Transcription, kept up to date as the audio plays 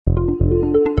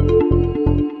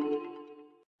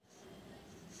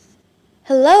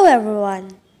Hello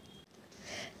everyone.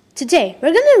 Today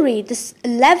we're going to read this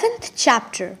 11th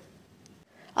chapter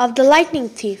of The Lightning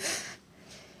Thief.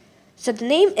 So the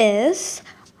name is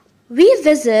We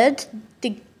Visit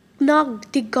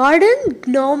the Garden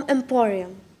Gnome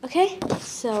Emporium. Okay?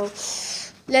 So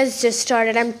let's just start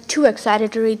it. I'm too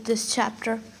excited to read this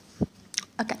chapter.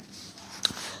 Okay.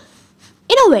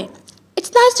 In a way,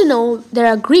 it's nice to know there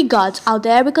are Greek gods out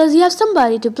there because you have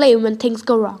somebody to blame when things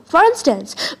go wrong. For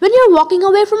instance, when you're walking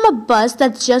away from a bus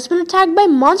that's just been attacked by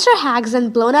monster hags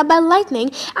and blown up by lightning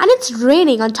and it's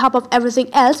raining on top of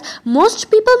everything else,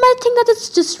 most people might think that it's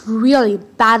just really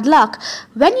bad luck.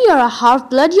 When you're a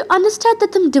half-blood, you understand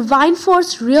that the divine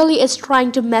force really is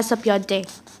trying to mess up your day.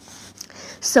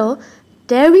 So,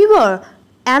 there we were.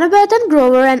 Annabeth and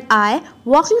Grover and I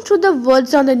walking through the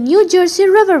woods on the New Jersey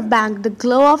riverbank, the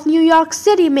glow of New York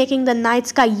City making the night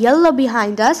sky yellow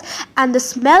behind us and the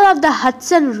smell of the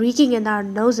Hudson reeking in our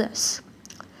noses.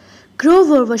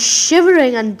 Grover was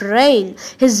shivering and braying,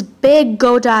 his big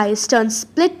goat eyes turned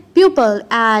split-pupilled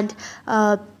and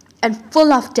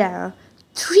full of terror.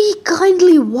 3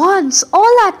 kindly ones,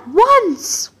 all at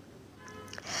once!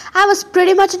 I was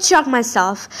pretty much in shock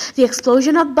myself. The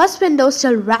explosion of bus windows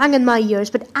still rang in my ears,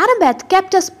 but Annabeth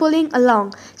kept us pulling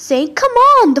along, saying, "Come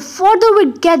on, the further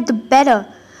we get, the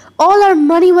better." All our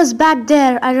money was back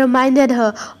there, I reminded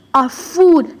her, our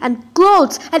food and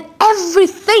clothes and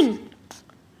everything.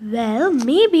 Well,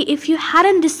 maybe if you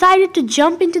hadn't decided to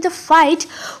jump into the fight,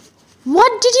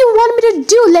 what did you want me to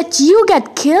do, let you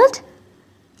get killed?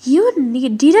 You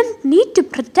didn't need to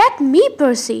protect me,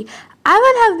 Percy. I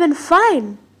would have been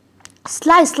fine.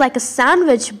 Sliced like a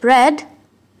sandwich bread,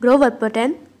 Grover put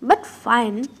in, but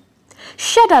fine.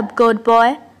 Shut up, goat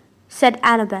boy, said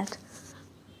Annabeth.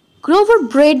 Grover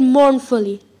brayed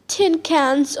mournfully. Tin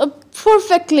cans, a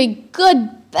perfectly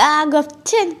good bag of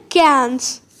tin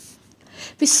cans.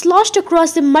 We sloshed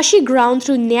across the mushy ground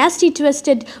through nasty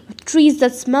twisted trees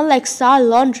that smelled like sour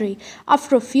laundry.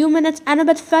 After a few minutes,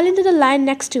 Annabeth fell into the line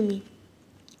next to me.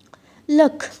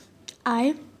 Look,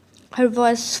 her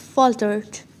voice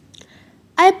faltered.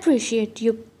 I appreciate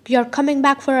you're coming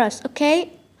back for us,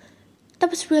 okay?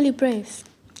 That was really brave.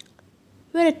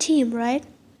 We're a team, right?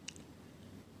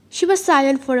 She was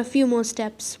silent for a few more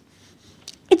steps.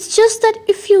 It's just that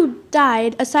if you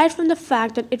died, aside from the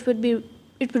fact that it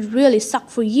would really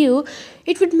suck for you,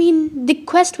 it would mean the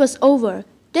quest was over.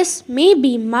 This may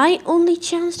be my only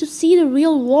chance to see the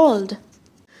real world.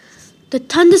 The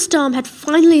thunderstorm had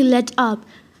finally let up.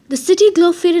 The city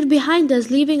glow faded behind us,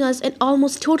 leaving us in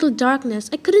almost total darkness.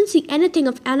 I couldn't see anything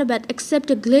of Annabeth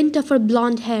except a glint of her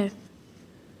blonde hair.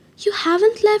 You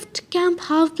haven't left Camp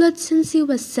Half-Blood since you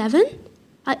were 7?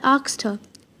 I asked her.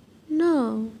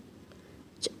 No.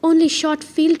 Only short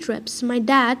field trips. My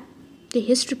dad, the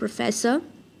history professor.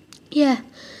 Yeah,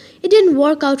 it didn't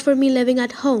work out for me living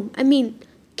at home. I mean,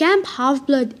 Camp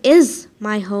Half-Blood is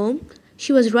my home.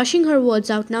 She was rushing her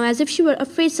words out now as if she were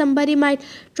afraid somebody might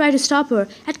try to stop her.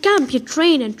 At camp, you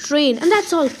train, and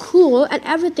that's all cool and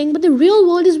everything, but the real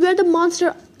world is where the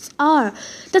monsters are.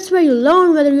 That's where you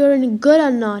learn whether you're any good or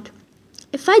not.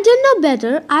 If I didn't know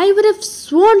better, I would have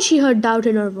sworn she heard doubt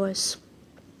in her voice.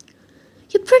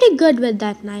 You're pretty good with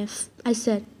that knife, I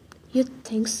said. You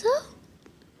think so?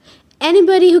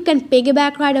 Anybody who can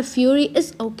piggyback ride a Fury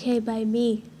is okay by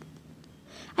me.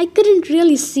 I couldn't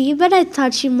really see, but I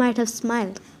thought she might have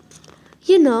smiled.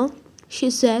 You know,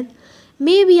 she said,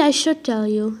 maybe I should tell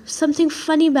you something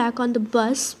funny back on the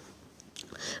bus.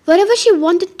 Whatever she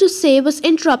wanted to say was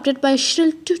interrupted by a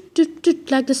shrill toot-toot-toot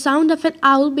like the sound of an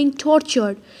owl being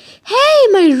tortured. Hey,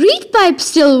 my reed pipes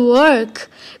still work,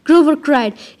 Grover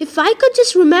cried. If I could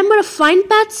just remember a fine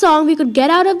pat song, we could get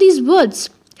out of these woods.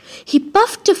 He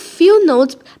puffed a few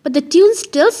notes, but the tune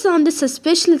still sounded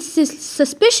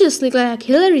suspiciously like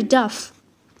Hilary Duff.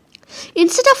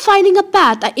 Instead of finding a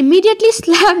path, I immediately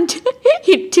slammed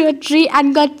into a tree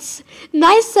and got a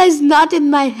nice-sized knot in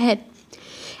my head.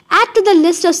 Add to the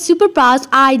list of superpowers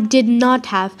I did not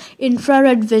have: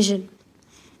 infrared vision.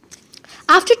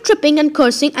 After tripping and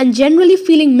cursing and generally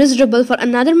feeling miserable for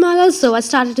another mile or so, I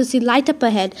started to see light up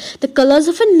ahead, the colors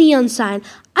of a neon sign.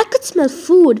 I could smell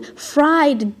food,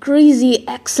 fried, greasy,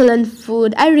 excellent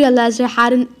food. I realized I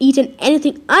hadn't eaten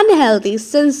anything unhealthy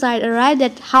since I'd arrived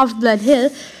at Half-Blood Hill,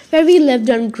 where we lived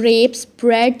on grapes,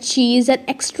 bread, cheese, and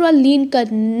extra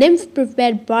lean-cut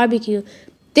nymph-prepared barbecue.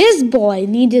 This boy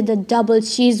needed a double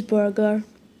cheeseburger.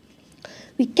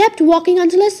 We kept walking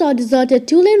until I saw a deserted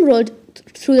 2-lane road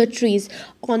through the trees.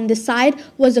 On the side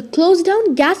was a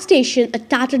closed-down gas station, a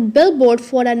tattered billboard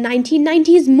for a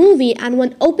 1990s movie, and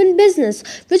one open business,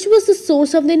 which was the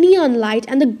source of the neon light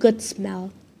and the good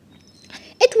smell.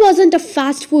 It wasn't a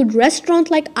fast food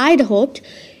restaurant like I'd hoped.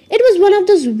 It was one of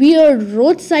those weird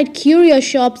roadside curio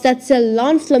shops that sell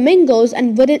lawn flamingos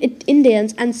and wooden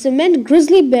Indians and cement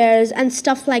grizzly bears and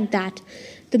stuff like that.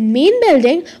 The main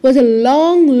building was a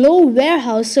long, low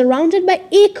warehouse surrounded by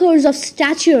acres of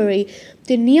statuary.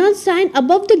 The neon sign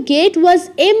above the gate was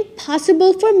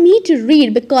impossible for me to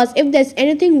read because if there's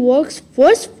anything worse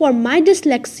for my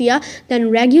dyslexia than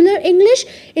regular English,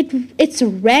 it's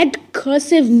red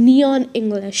cursive neon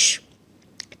English.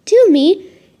 To me,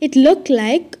 it looked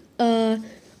like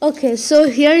okay, so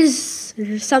here's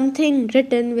something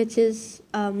written which is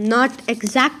not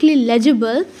exactly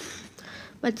legible,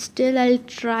 but still I'll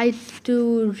try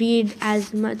to read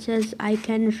as much as I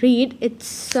can read. It's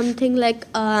something like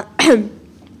at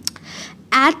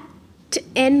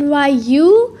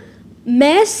NYU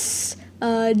mess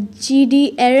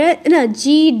G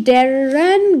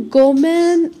Darren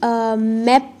Gomen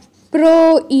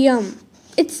Emporium.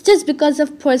 It's just because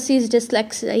of Percy's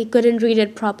dyslexia. He couldn't read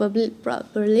it properly.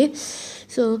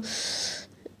 So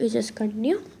we just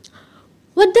continue.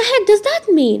 What the heck does that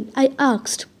mean? I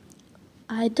asked.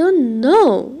 I don't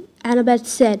know, Annabeth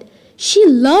said. She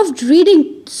loved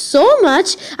reading so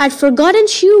much, I'd forgotten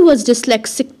she was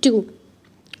dyslexic too.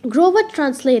 Grover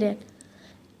translated.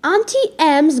 Aunty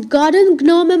Em's Garden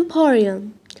Gnome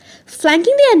Emporium.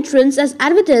 Flanking the entrance as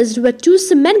advertised were two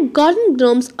cement garden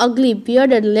gnomes, ugly,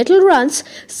 bearded little runts,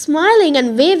 smiling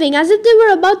and waving as if they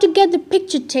were about to get the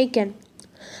picture taken.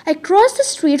 I crossed the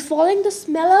street following the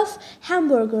smell of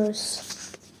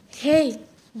hamburgers. Hey,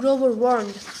 Grover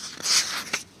warned.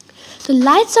 The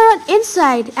lights are on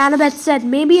inside, Annabeth said.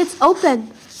 Maybe it's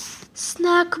open.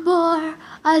 Snack bar,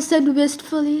 I said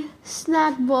wistfully.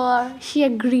 Snack bar, she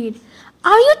agreed.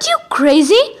 Are you two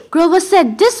crazy? Grover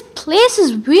said. This place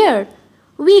is weird.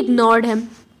 We ignored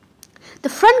him. The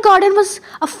front garden was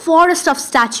a forest of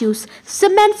statues.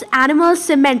 Cement animals,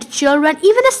 cement children,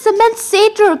 even a cement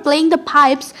satyr playing the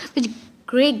pipes, which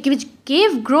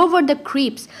gave Grover the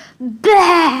creeps.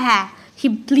 Bah! He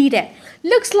bleated.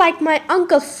 Looks like my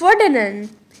Uncle Ferdinand.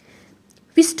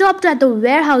 We stopped at the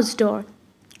warehouse door.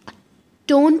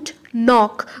 Don't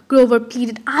knock, Grover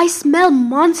pleaded. I smell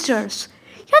monsters.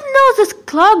 Your nose is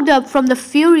clogged up from the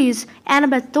Furies,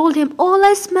 Annabeth told him. All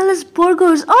I smell is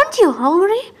burgers. Aren't you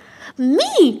hungry?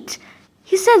 Meat,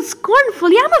 he said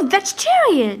scornfully. I'm a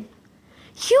vegetarian.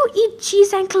 You eat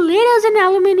cheese and tomatoes in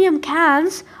aluminium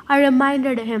cans, I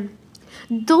reminded him.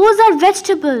 Those are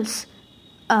vegetables.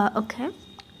 Okay.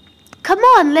 Come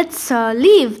on, let's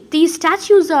leave. These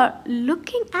statues are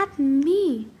looking at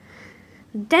me.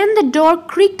 Then the door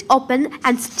creaked open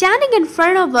and standing in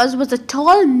front of us was a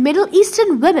tall Middle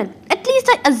Eastern woman. At least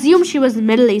I assumed she was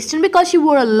Middle Eastern because she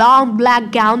wore a long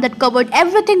black gown that covered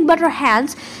everything but her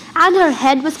hands and her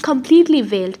head was completely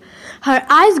veiled. Her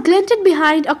eyes glinted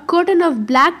behind a curtain of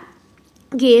black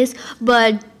gaze,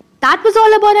 but that was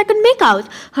all about I could make out.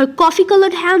 Her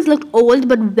coffee-colored hands looked old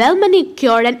but well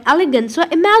manicured and elegant, so I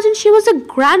imagined she was a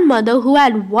grandmother who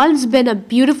had once been a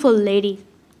beautiful lady.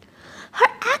 Her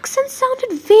accent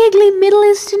sounded vaguely Middle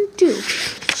Eastern too.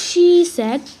 She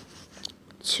said,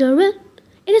 Children,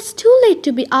 it is too late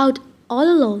to be out all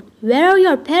alone. Where are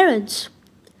your parents?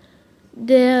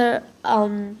 Annabeth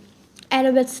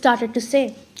started to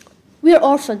say. We are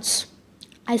orphans,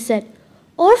 I said.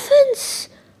 Orphans?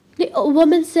 The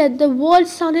woman said. The word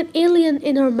sounded alien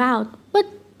in her mouth. But,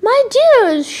 my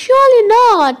dears, surely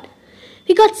not.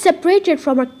 We got separated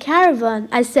from a caravan,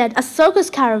 I said, a circus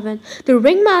caravan. The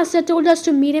ringmaster told us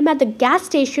to meet him at the gas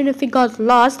station if we got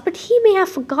lost, but he may have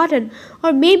forgotten,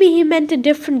 or maybe he meant a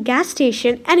different gas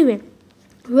station. Anyway,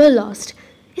 we're lost.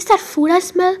 Is that food I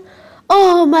smell?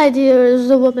 Oh, my dears,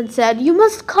 the woman said, you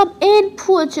must come in,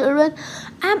 poor children.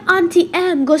 I'm Aunty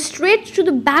Em. Go straight to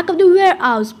the back of the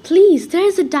warehouse. Please, there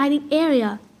is a dining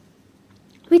area.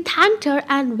 We thanked her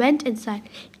and went inside.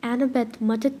 Annabeth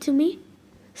muttered to me,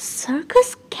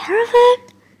 Circus caravan?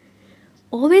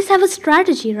 Always have a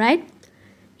strategy, right?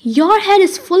 Your head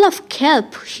is full of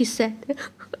kelp, she said.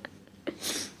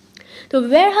 The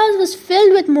warehouse was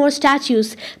filled with more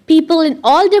statues, people in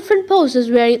all different poses,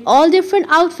 wearing all different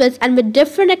outfits and with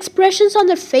different expressions on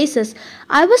their faces.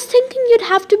 I was thinking you'd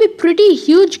have to be a pretty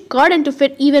huge garden to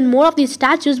fit even more of these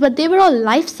statues, but they were all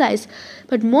life-size.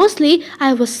 But mostly,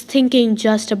 I was thinking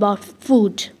just about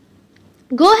food.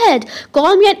 Go ahead,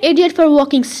 call me an idiot for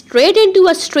walking straight into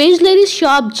a strange lady's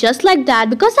shop just like that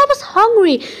because I was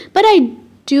hungry, but I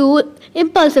do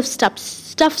impulsive stuff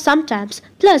sometimes.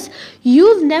 Plus,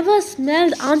 you've never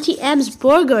smelled Aunty Em's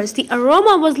burgers. The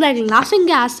aroma was like laughing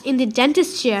gas in the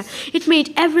dentist's chair. It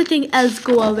made everything else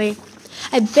go away.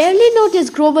 I barely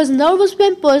noticed Grover's nervous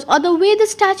whimpers or the way the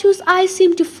statue's eyes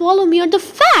seemed to follow me or the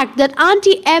fact that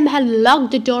Aunty Em had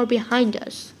locked the door behind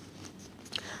us.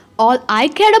 All I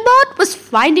cared about was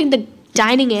finding the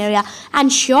dining area,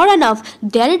 and sure enough,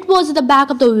 there it was at the back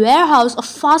of the warehouse, a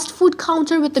fast food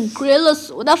counter with a grill, a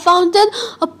soda fountain,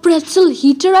 a pretzel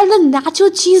heater, and a nacho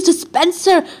cheese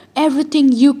dispenser.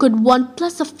 Everything you could want,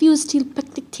 plus a few steel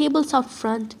picnic tables out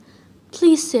front.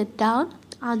 Please sit down,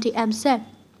 Aunty Em said.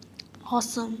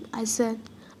 Awesome, I said.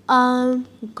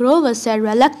 Grover said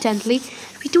reluctantly,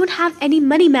 we don't have any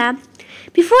money, ma'am.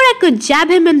 Before I could jab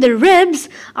him in the ribs,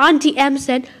 Aunty Em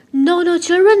said, No,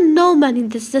 children, no money.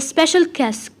 This is a special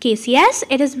case. Yes,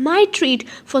 it is my treat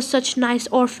for such nice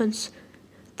orphans.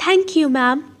 Thank you,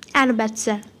 ma'am, Annabeth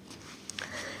said.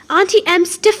 Aunty Em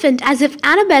stiffened as if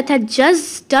Annabeth had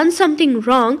just done something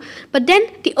wrong, but then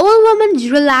the old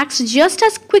woman relaxed just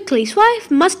as quickly, so I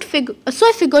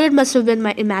figured it must have been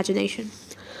my imagination.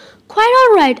 Quite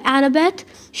all right, Annabeth,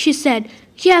 she said.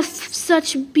 You have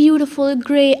such beautiful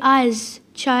grey eyes,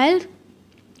 child.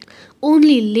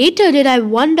 Only later did I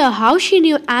wonder how she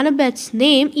knew Annabeth's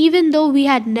name, even though we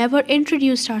had never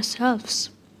introduced ourselves.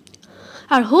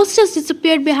 Our hostess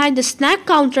disappeared behind the snack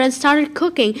counter and started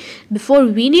cooking. Before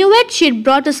we knew it, she had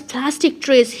brought us plastic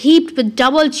trays heaped with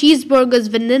double cheeseburgers,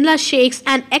 vanilla shakes,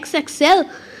 and XXL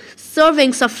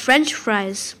servings of French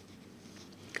fries.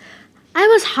 I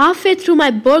was halfway through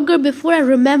my burger before I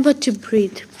remembered to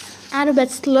breathe.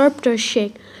 Annabeth slurped her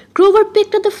shake. Grover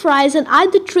picked up the fries and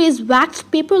eyed the tray's waxed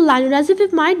paper lanyard as if he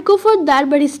might go for that,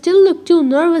 but he still looked too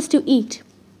nervous to eat.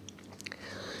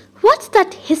 What's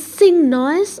that hissing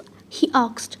noise? He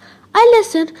asked. I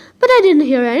listened, but I didn't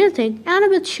hear anything.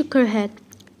 Annabeth shook her head.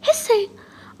 Hissing?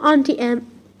 Aunty Em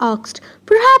asked.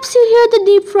 Perhaps you hear the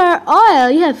deep fryer oil.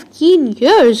 You have keen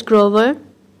ears, Grover.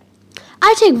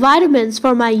 I take vitamins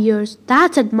for my ears.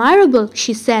 That's admirable,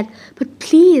 she said. But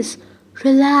please,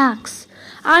 relax.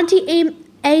 Aunty Em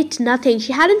ate nothing.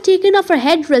 She hadn't taken off her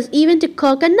headdress even to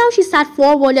cook, and now she sat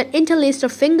forward and interlaced her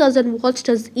fingers and watched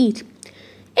us eat.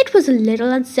 It was a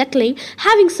little unsettling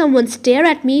having someone stare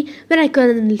at me when I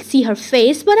couldn't see her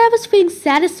face, but I was feeling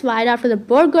satisfied after the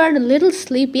burger and a little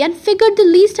sleepy and figured the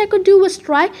least I could do was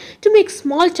try to make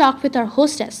small talk with our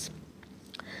hostess.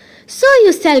 So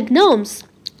you sell gnomes?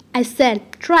 I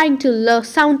said, trying to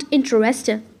sound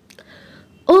interested.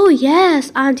 Oh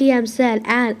yes, Aunty Em said,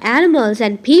 and animals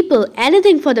and people,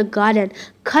 anything for the garden.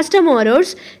 Custom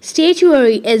orders,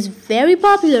 statuary is very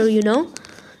popular, you know.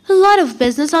 A lot of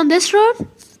business on this road?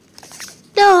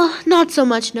 No, not so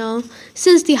much now.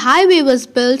 Since the highway was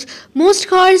built, most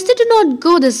cars they do not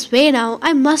go this way now.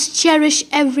 I must cherish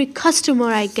every customer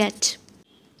I get.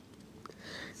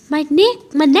 My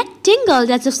neck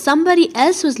tingled as if somebody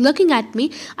else was looking at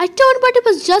me. I turned, but it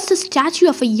was just a statue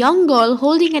of a young girl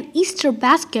holding an Easter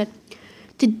basket.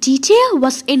 The detail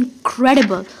was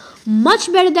incredible,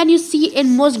 much better than you see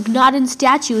in most garden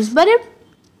statues,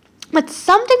 but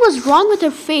something was wrong with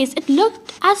her face. It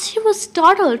looked as she was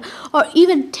startled or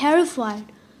even terrified.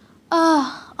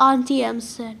 Aunty Em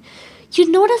said, you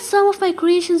notice some of my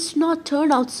creations do not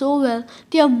turn out so well.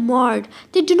 They are marred.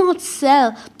 They do not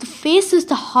sell. The face is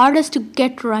the hardest to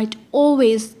get right.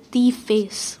 Always the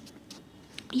face.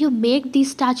 You make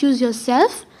these statues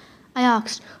yourself? I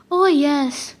asked. Oh,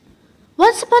 yes.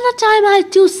 Once upon a time I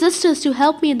had two sisters to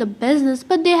help me in the business,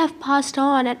 but they have passed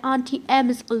on and Aunty Em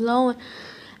is alone.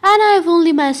 And I have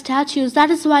only my statues. That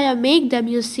is why I make them,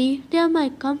 you see. They are my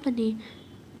company.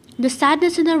 The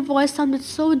sadness in her voice sounded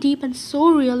so deep and so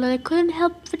real that I couldn't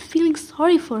help but feeling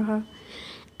sorry for her.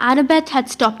 Annabeth had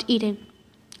stopped eating.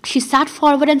 She sat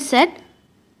forward and said,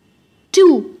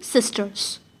 2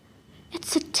 sisters.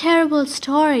 It's a terrible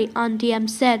story, Aunty Em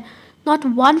said. Not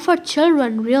one for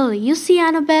children, really. You see,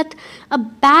 Annabeth, a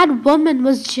bad woman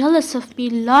was jealous of me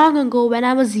long ago when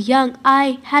I was young.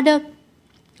 I had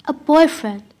a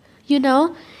boyfriend, you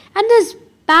know, and this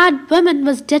bad woman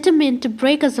was determined to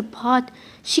break us apart.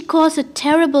 She caused a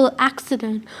terrible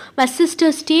accident. My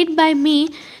sisters stayed by me.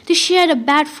 They shared a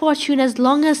bad fortune as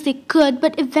long as they could,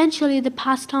 but eventually they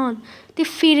passed on. They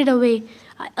faded away.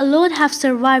 I alone have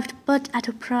survived, but at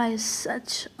a price,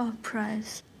 such a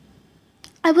price.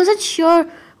 I wasn't sure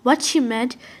what she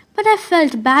meant, but I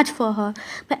felt bad for her.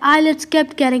 My eyelids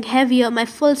kept getting heavier, my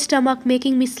full stomach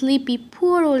making me sleepy.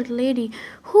 Poor old lady,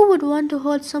 who would want to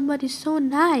hold somebody so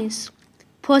nice?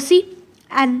 Percy?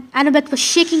 And Annabeth was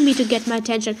shaking me to get my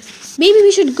attention. Maybe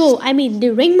we should go. The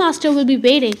ringmaster will be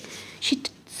waiting. She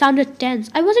sounded tense.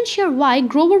 I wasn't sure why.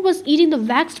 Grover was eating the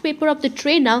waxed paper of the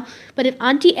tray now, but if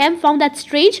Aunty Em found that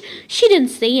strange, she didn't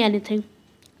say anything.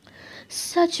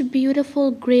 Such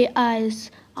beautiful grey eyes,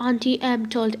 Aunty Em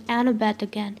told Annabeth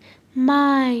again.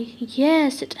 My,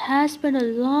 yes, it has been a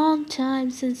long time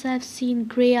since I've seen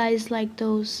grey eyes like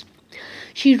those.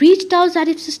 She reached out as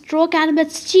if to stroke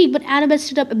Annabeth's cheek, but Annabeth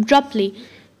stood up abruptly.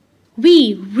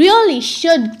 We really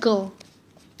should go.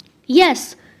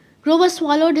 Yes. Grover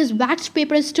swallowed his waxed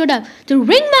paper and stood up. The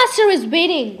ringmaster is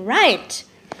waiting, right?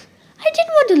 I didn't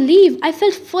want to leave. I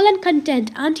felt full and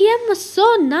content. Aunty Em was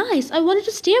so nice. I wanted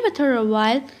to stay with her a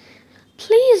while.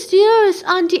 Please, dearest,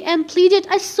 Aunty Em pleaded.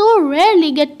 I so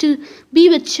rarely get to be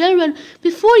with children.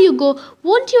 Before you go,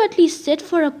 won't you at least sit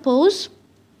for a pose?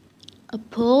 A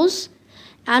pose?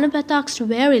 Annabeth asked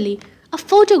wearily. A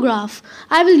photograph.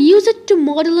 I will use it to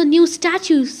model a new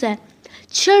statue set.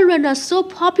 Children are so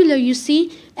popular, you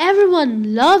see.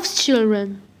 Everyone loves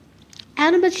children.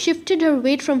 Annabeth shifted her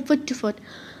weight from foot to foot.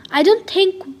 I don't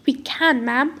think we can,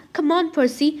 ma'am. Come on,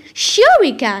 Percy. Sure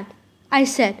we can, I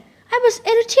said. I was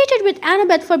irritated with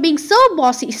Annabeth for being so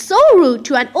bossy, so rude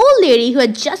to an old lady who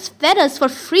had just fed us for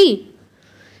free.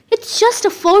 It's just a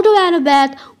photo,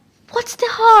 Annabeth. What's the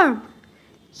harm?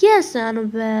 Yes,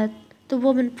 Annabeth, the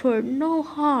woman purred. No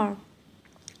harm.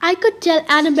 I could tell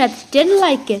Annabeth didn't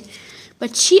like it,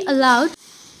 but she allowed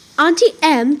Aunty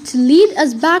Em to lead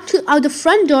us back out the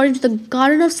front door into the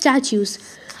garden of statues.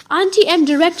 Aunty Em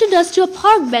directed us to a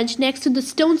park bench next to the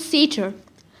stone satyr.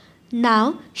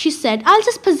 Now, she said, I'll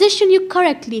just position you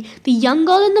correctly. The young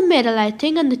girl in the middle, I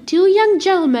think, and the two young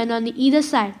gentlemen on the either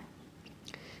side.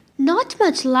 Not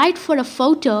much light for a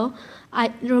photo,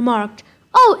 I remarked.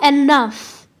 Oh,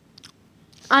 enough.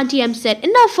 Aunty Em said,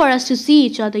 enough for us to see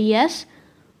each other, yes?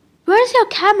 Where's your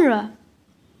camera?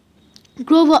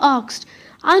 Grover asked.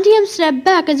 Aunty Em stepped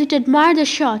back as if to admire the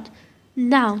shot.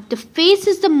 Now, the face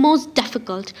is the most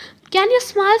difficult. Can you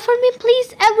smile for me,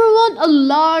 please, everyone? A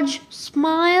large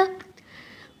smile.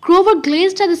 Grover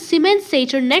glanced at the cement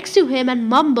satyr next to him and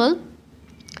mumbled,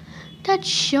 That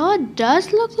sure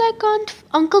does look like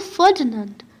Uncle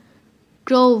Ferdinand.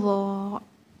 Grover,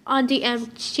 Aunty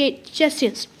Em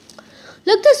gestured.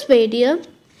 Look this way, dear.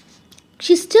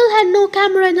 She still had no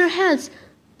camera in her hands.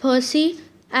 Percy,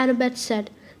 Annabeth said.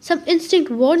 Some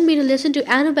instinct warned me to listen to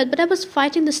Annabeth, but I was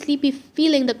fighting the sleepy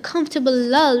feeling, the comfortable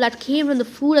lull that came from the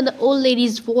food and the old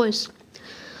lady's voice.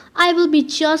 I will be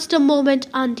just a moment,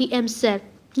 Aunty Em said.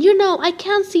 You know, I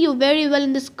can't see you very well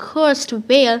in this cursed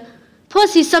veil.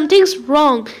 Percy, something's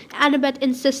wrong, Annabeth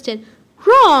insisted.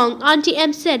 Wrong, Aunty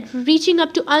Em said, reaching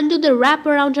up to undo the wrap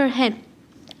around her head.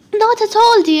 Not at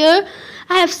all, dear.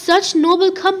 I have such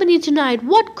noble company tonight.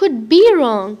 What could be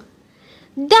wrong?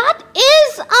 That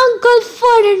is Uncle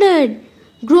Ferdinand!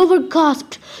 Grover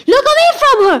gasped. Look away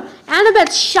from her!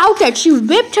 Annabeth shouted. She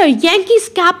whipped her Yankees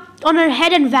cap on her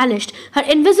head and vanished. Her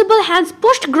invisible hands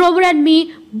pushed Grover and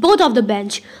me both off the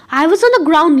bench. I was on the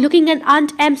ground looking at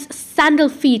Aunt Em's sandal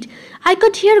feet. I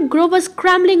could hear Grover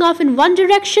scrambling off in one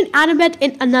direction, Annabeth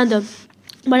in another.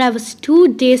 But I was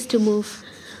too dazed to move.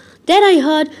 Then I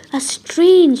heard a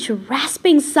strange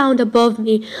rasping sound above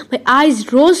me. My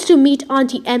eyes rose to meet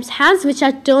Aunty Em's hands, which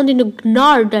had turned into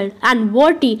gnarled and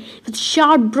warty with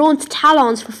sharp bronze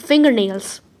talons for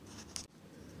fingernails.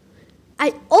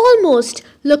 I almost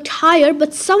looked higher,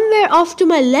 but somewhere off to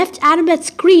my left, Annabeth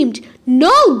screamed,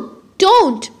 No,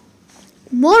 don't!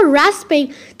 More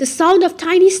rasping, the sound of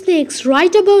tiny snakes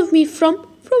right above me from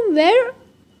where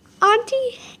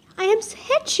Aunty Em's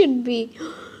head should be.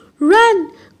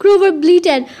 Run! Grover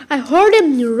bleated. I heard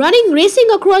him running, racing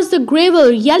across the gravel,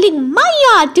 yelling,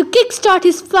 Maya! To kickstart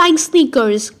his flying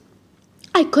sneakers.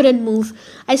 I couldn't move.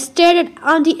 I stared at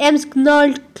Aunty Em's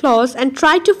gnarled claws and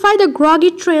tried to fight the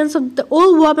groggy trance of the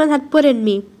old woman had put in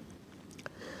me.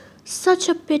 Such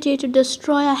a pity to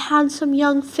destroy a handsome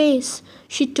young face,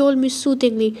 she told me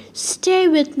soothingly. Stay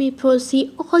with me,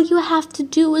 Percy. All you have to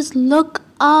do is look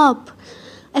up.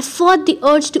 I fought the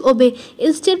urge to obey.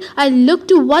 Instead, I looked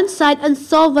to one side and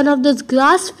saw one of those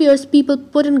glass spheres people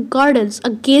put in gardens, a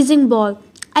gazing ball.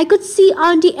 I could see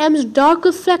Aunty Em's dark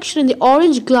reflection in the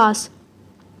orange glass.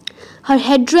 Her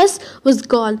headdress was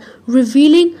gone,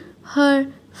 revealing her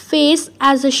face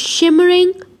as a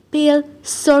shimmering pale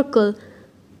circle.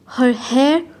 Her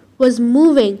hair was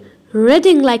moving,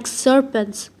 writhing like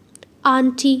serpents.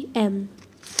 Aunty Em.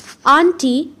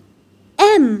 Aunty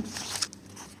Em.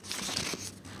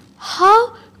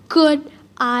 How could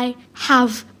I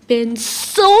have been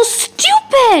so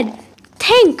stupid?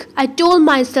 Think, I told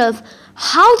myself.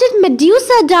 How did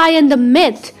Medusa die in the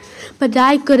myth? But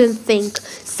I couldn't think.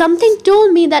 Something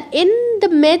told me that in the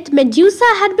myth, Medusa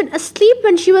had been asleep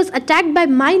when she was attacked by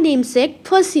my namesake,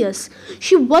 Perseus.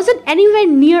 She wasn't anywhere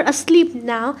near asleep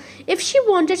now. If she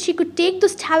wanted, she could take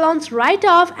those talons right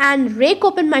off and rake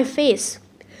open my face.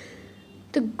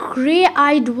 The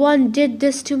grey-eyed one did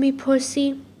this to me,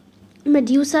 Percy.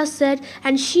 Medusa said,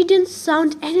 and she didn't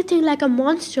sound anything like a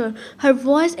monster. Her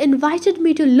voice invited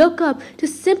me to look up, to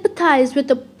sympathize with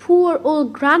the poor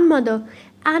old grandmother.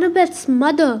 Annabeth's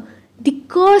mother, the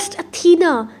cursed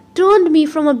Athena, turned me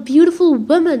from a beautiful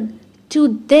woman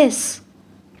to this.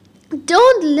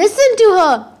 Don't listen to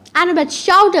her, Annabeth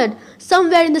shouted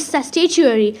somewhere in the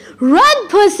statuary. Run,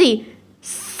 Percy!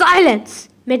 Silence!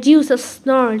 Medusa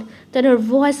snarled. Then her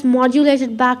voice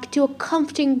modulated back to a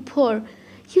comforting purr.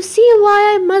 You see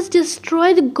why I must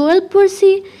destroy the girl,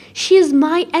 Percy? She is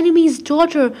my enemy's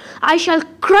daughter. I shall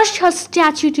crush her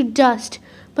statue to dust.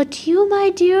 But you, my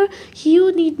dear,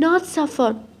 you need not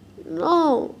suffer.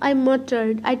 No, I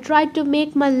muttered. I tried to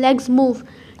make my legs move.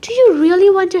 Do you really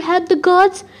want to help the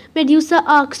gods? Medusa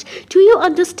asked. Do you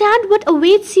understand what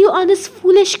awaits you on this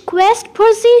foolish quest,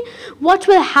 Percy? What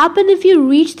will happen if you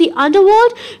reach the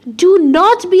underworld? Do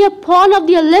not be a pawn of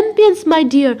the Olympians, my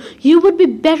dear. You would be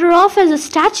better off as a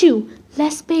statue.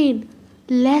 Less pain.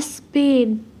 Less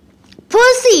pain.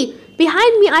 Percy!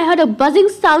 Behind me I heard a buzzing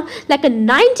sound like a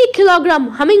 90-kilogram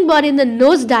hummingbird in the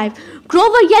nosedive.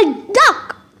 Grover yelled, Duck!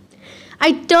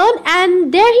 I turned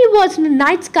and there he was in the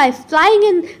night sky, flying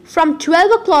in from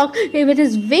 12 o'clock with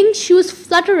his winged shoes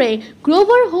fluttering.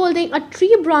 Grover holding a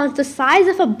tree branch the size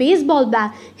of a baseball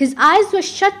bat. His eyes were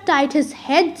shut tight, his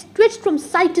head twitched from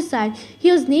side to side.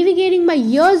 He was navigating my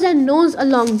ears and nose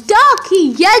along. Duck!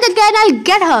 He yelled again, I'll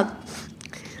get her!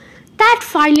 That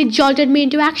finally jolted me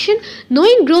into action.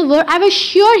 Knowing Grover, I was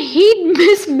sure he'd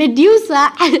miss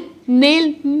Medusa and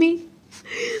nail me.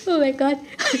 Oh my god.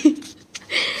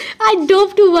 I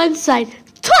dove to one side.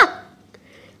 Thwack!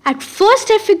 At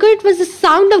first I figured it was the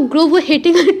sound of Grover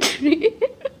hitting a tree.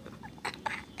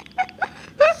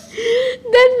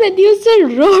 Then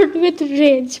Medusa roared with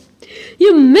rage.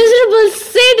 You miserable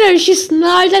satyr, she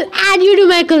snarled, I'll add you to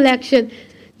my collection.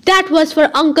 That was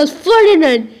for Uncle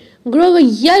Ferdinand. Grover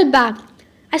yelled back.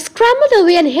 I scrambled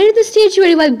away and hit the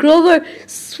statuary while Grover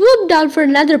swooped down for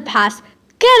another pass.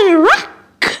 Crack!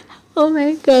 Oh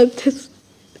my god, this...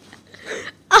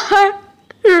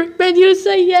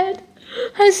 Medusa yelled,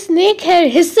 her snake hair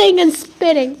hissing and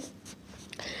spitting.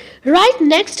 Right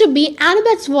next to me,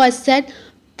 Annabeth's voice said,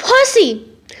 Percy!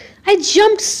 I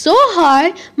jumped so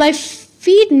hard, my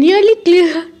feet nearly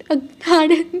cleared a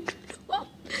garden.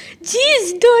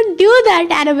 Jeez, don't do that,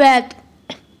 Annabeth.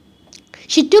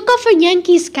 She took off her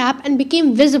Yankees cap and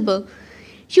became visible.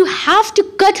 You have to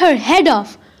cut her head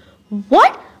off.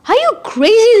 What? Are you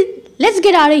crazy? Let's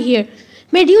get out of here.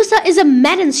 Medusa is a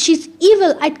menace. She's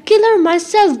evil. I'd kill her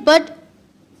myself, but...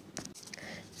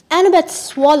 Annabeth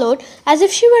swallowed as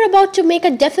if she were about to make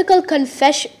a difficult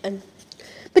confession.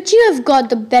 But you have got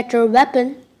the better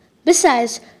weapon.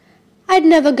 Besides, I'd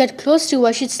never get close to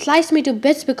her. She'd slice me to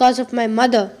bits because of my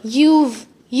mother. You've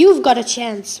got a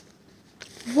chance.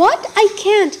 What? I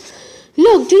can't.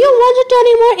 Look, do you want to turn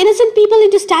any more innocent people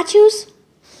into statues?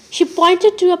 She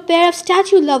pointed to a pair of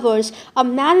statue lovers, a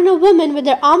man and a woman with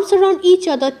their arms around each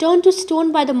other turned to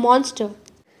stone by the monster.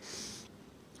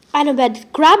 Annabeth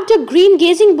grabbed a green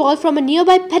gazing ball from a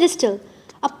nearby pedestal.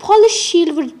 A polished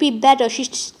shield would be better. She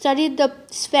studied the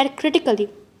sphere critically.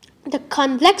 The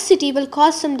convexity will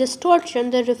cause some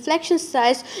distortion. The reflection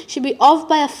size should be off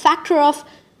by a factor of...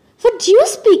 Would you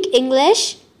speak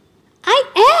English?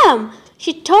 I am!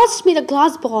 She tossed me the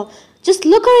glass ball. Just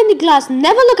look her in the glass.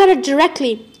 Never look at her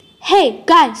directly. Hey,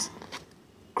 guys!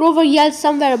 Grover yelled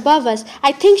somewhere above us.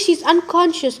 I think she's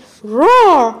unconscious.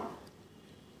 Roar!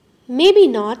 Maybe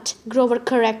not, Grover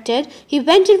corrected. He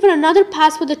went in for another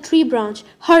pass with a tree branch.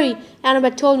 Hurry,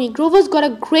 Annabeth told me. Grover's got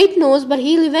a great nose, but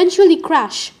he'll eventually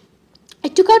crash. I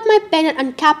took out my pen and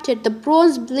uncapped it, the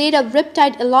bronze blade of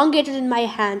riptide elongated in my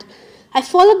hand. I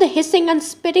followed the hissing and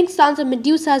spitting sounds of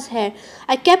Medusa's hair.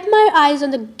 I kept my eyes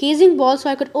on the gazing ball so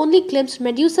I could only glimpse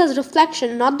Medusa's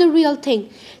reflection, not the real thing.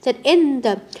 Then in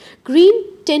the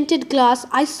green-tinted glass,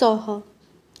 I saw her.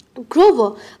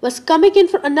 Grover was coming in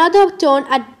for another turn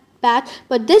at bat,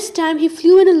 but this time he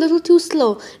flew in a little too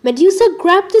slow. Medusa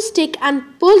grabbed the stick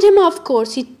and pulled him off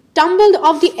course. He tumbled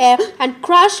off the air and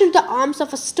crashed into the arms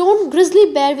of a stone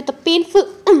grizzly bear with a painful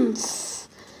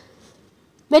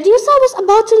Medusa was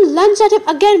about to lunge at him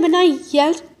again when I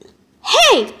yelled,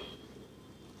 Hey!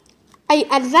 I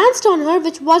advanced on her,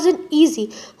 which wasn't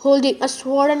easy. Holding a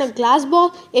sword and a glass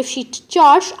ball, if she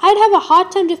charged, I'd have a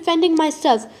hard time defending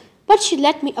myself. But she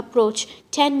let me approach.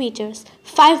 10 meters,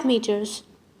 5 meters.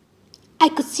 I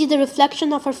could see the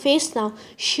reflection of her face now.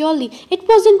 Surely, it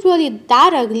wasn't really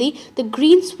that ugly. The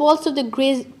green swirls of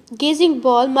the gazing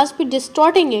ball must be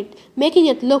distorting it, making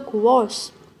it look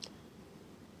worse.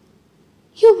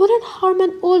 You wouldn't harm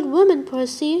an old woman,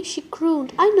 Percy, she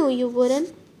crooned. I know you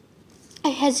wouldn't. I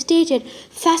hesitated,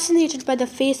 fascinated by the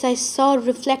face I saw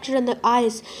reflected in the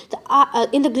eyes,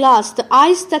 in the glass, the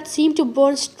eyes that seemed to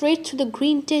burn straight through the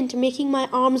green tint, making my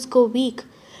arms go weak.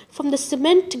 From the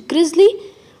cement grizzly,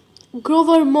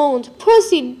 Grover moaned,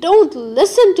 "Percy, don't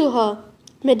listen to her."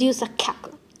 Medusa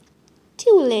cackled.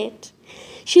 Too late.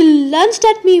 She lunged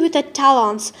at me with her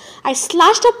talons. I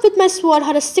slashed up with my sword,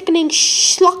 heard a sickening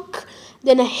schlock,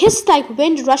 then a hiss like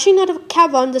wind rushing out of a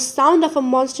cavern, the sound of a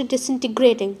monster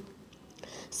disintegrating.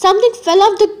 Something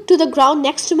fell to the ground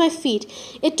next to my feet.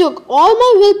 It took all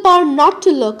my willpower not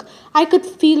to look. I could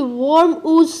feel warm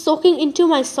ooze soaking into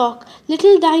my sock,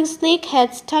 little dying snake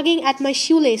heads tugging at my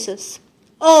shoelaces.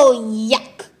 "Oh,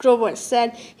 yuck," Grover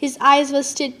said. His eyes were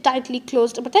still tightly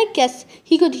closed, but I guess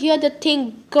he could hear the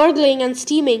thing gurgling and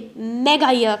steaming.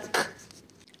 Mega yuck.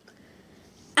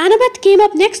 Annabeth came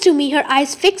up next to me, her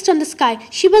eyes fixed on the sky.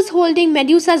 She was holding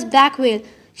Medusa's black veil.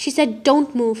 She said,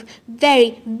 "Don't move."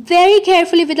 Very, very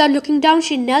carefully, without looking down,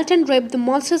 she knelt and draped the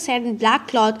monster's head in black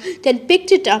cloth, then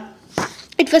picked it up.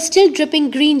 It was still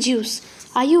dripping green juice.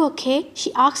 "Are you okay?"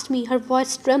 she asked me, her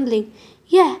voice trembling.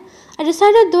 "Yeah," I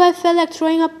decided, though I felt like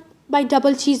throwing up my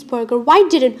double cheeseburger. Why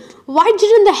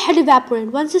didn't the head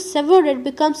evaporate? Once it's severed, it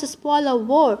becomes a spoil of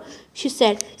war, she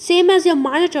said. "Same as your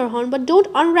minotaur horn, but don't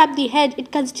unwrap the head,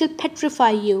 it can still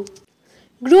petrify you."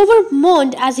 Grover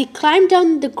moaned as he climbed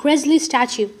down the grisly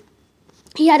statue.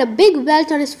 He had a big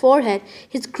welt on his forehead.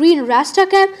 His green rasta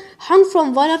cap hung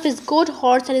from one of his goat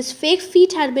horns, and his fake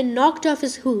feet had been knocked off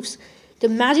his hooves. The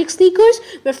magic sneakers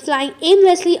were flying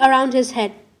aimlessly around his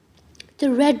head.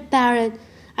 "The Red Baron,"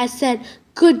 I said.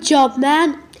 "Good job,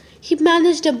 man." He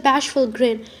managed a bashful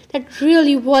grin. "That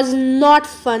really was not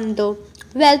fun, though."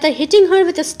 "Well, the hitting her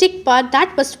with a stick part,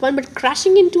 that was fun, but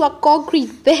crashing into a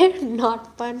concrete bear,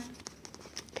 not fun."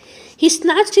 He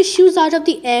snatched his shoes out of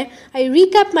the air. I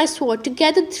recapped my sword.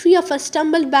 Together, the three of us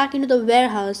stumbled back into the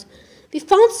warehouse. We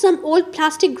found some old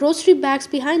plastic grocery bags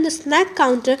behind the snack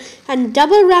counter and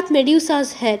double-wrapped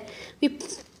Medusa's head.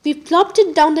 We plopped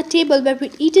it down the table where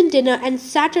we'd eaten dinner and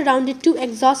sat around it, too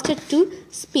exhausted to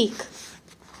speak.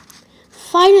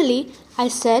 Finally, I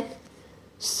said,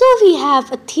 "So we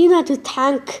have Athena to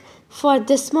thank for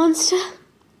this monster?"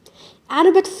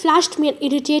 Annabeth flashed me an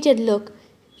irritated look.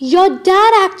 "Your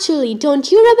dad, actually.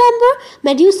 Don't you remember?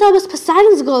 Medusa was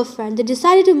Poseidon's girlfriend. They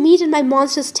decided to meet in my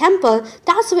monster's temple.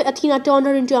 That's why Athena turned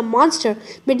her into a monster.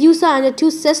 Medusa and her two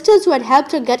sisters who had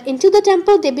helped her get into the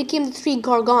temple, they became the three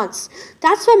Gorgons.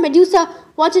 That's why Medusa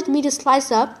wanted to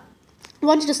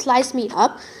slice me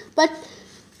up, but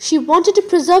she wanted to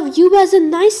preserve you as a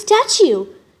nice statue.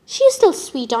 She's still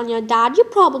sweet on your dad. You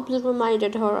probably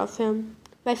reminded her of him."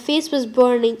 My face was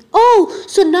burning. "Oh,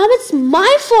 so now it's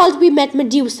my fault we met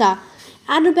Medusa."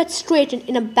 Annabeth straightened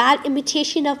in a bad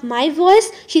imitation of my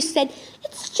voice. She said,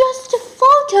 "It's just a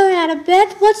photo,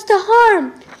 Annabeth. What's the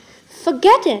harm?"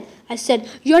 "Forget it," I said.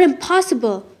 "You're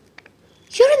impossible.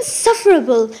 You're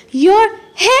insufferable.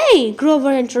 Hey,"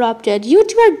 Grover interrupted. "You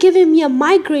two are giving me a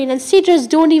migraine, and satyrs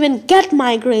don't even get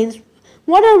migraines.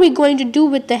 What are we going to do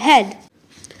with the head?"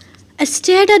 I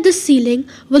stared at the ceiling.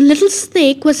 One little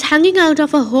snake was hanging out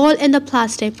of a hole in the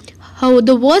plastic.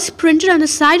 The words printed on the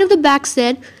side of the bag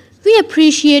said, "We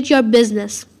appreciate your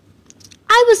business."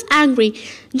 I was angry,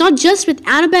 not just with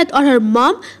Annabeth or her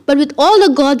mom, but with all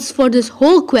the gods for this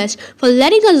whole quest, for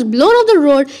letting us blow off the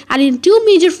road and in two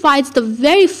major fights the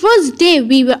very first day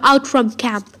we were out from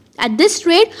camp. At this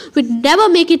rate, we'd never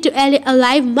make it to LA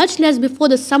alive, much less before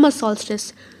the summer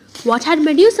solstice. What had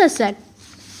Medusa said?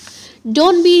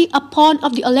 "Don't be a pawn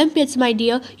of the Olympians, my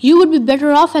dear. You would be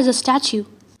better off as a statue."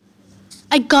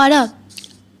 I got up.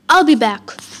 "I'll be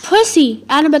back." "Percy,"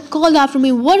 Annabeth called after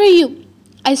me. "What are you—"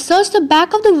 I searched the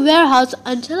back of the warehouse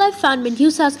until I found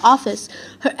Medusa's office.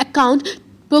 Her account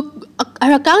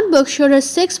book showed her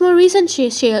 6 more recent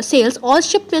sales, all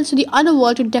shipments to the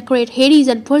underworld to decorate Hades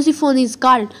and Persephone's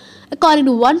garden. According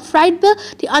to one fright bill,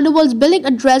 the underworld's billing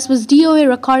address was DOA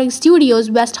Recording Studios,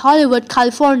 West Hollywood,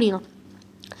 California.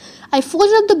 I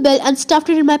folded up the bill and stuffed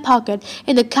it in my pocket.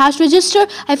 In the cash register,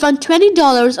 I found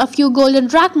 $20, a few golden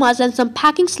drachmas, and some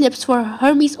packing slips for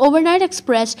Hermes Overnight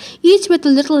Express, each with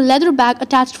a little leather bag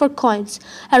attached for coins.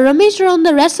 I rummaged around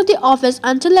the rest of the office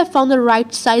until I found the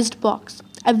right-sized box.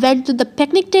 I went to the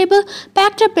picnic table,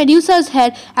 packed up Medusa's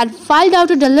head, and filed out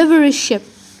a delivery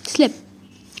slip.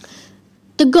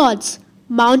 The gods,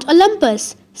 Mount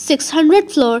Olympus,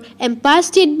 600th floor, Empire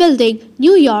State Building,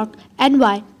 New York,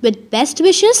 NY, with best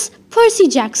wishes, Percy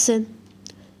Jackson.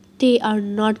 "They are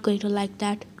not going to like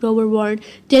that," Grover warned.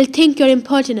 "They'll think you're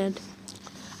impertinent."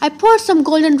 I poured some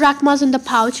golden drachmas in the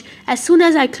pouch. As soon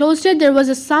as I closed it, there was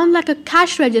a sound like a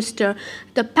cash register.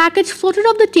 The package floated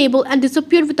off the table and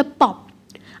disappeared with a pop.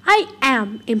 I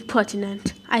am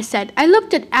impertinent, I said. I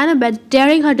looked at Annabeth,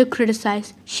 daring her to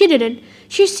criticize. She didn't.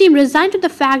 She seemed resigned to the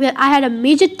fact that I had a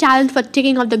major talent for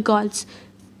ticking off the gods.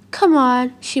 Come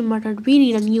on, she muttered. We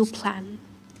need a new plan.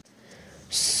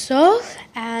 So,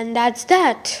 and that's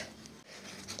that.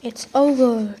 It's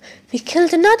over. We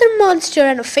killed another monster,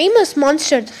 and a famous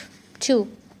monster too.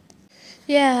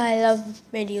 Yeah, I love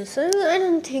Medusa. I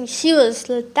don't think she was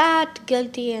that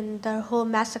guilty in the whole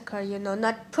massacre,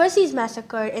 not Percy's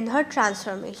massacre in her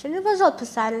transformation. It was all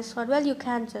Poseidon's fault. Well, you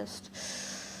can't just...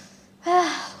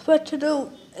 what to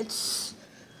do? It's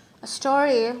a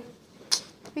story.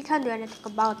 We can't do anything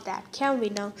about that, can we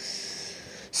now?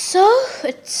 So,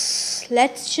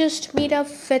 let's just meet up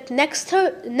with next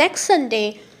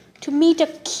Sunday to meet a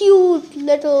cute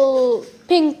little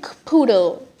pink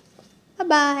poodle.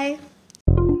 Bye-bye.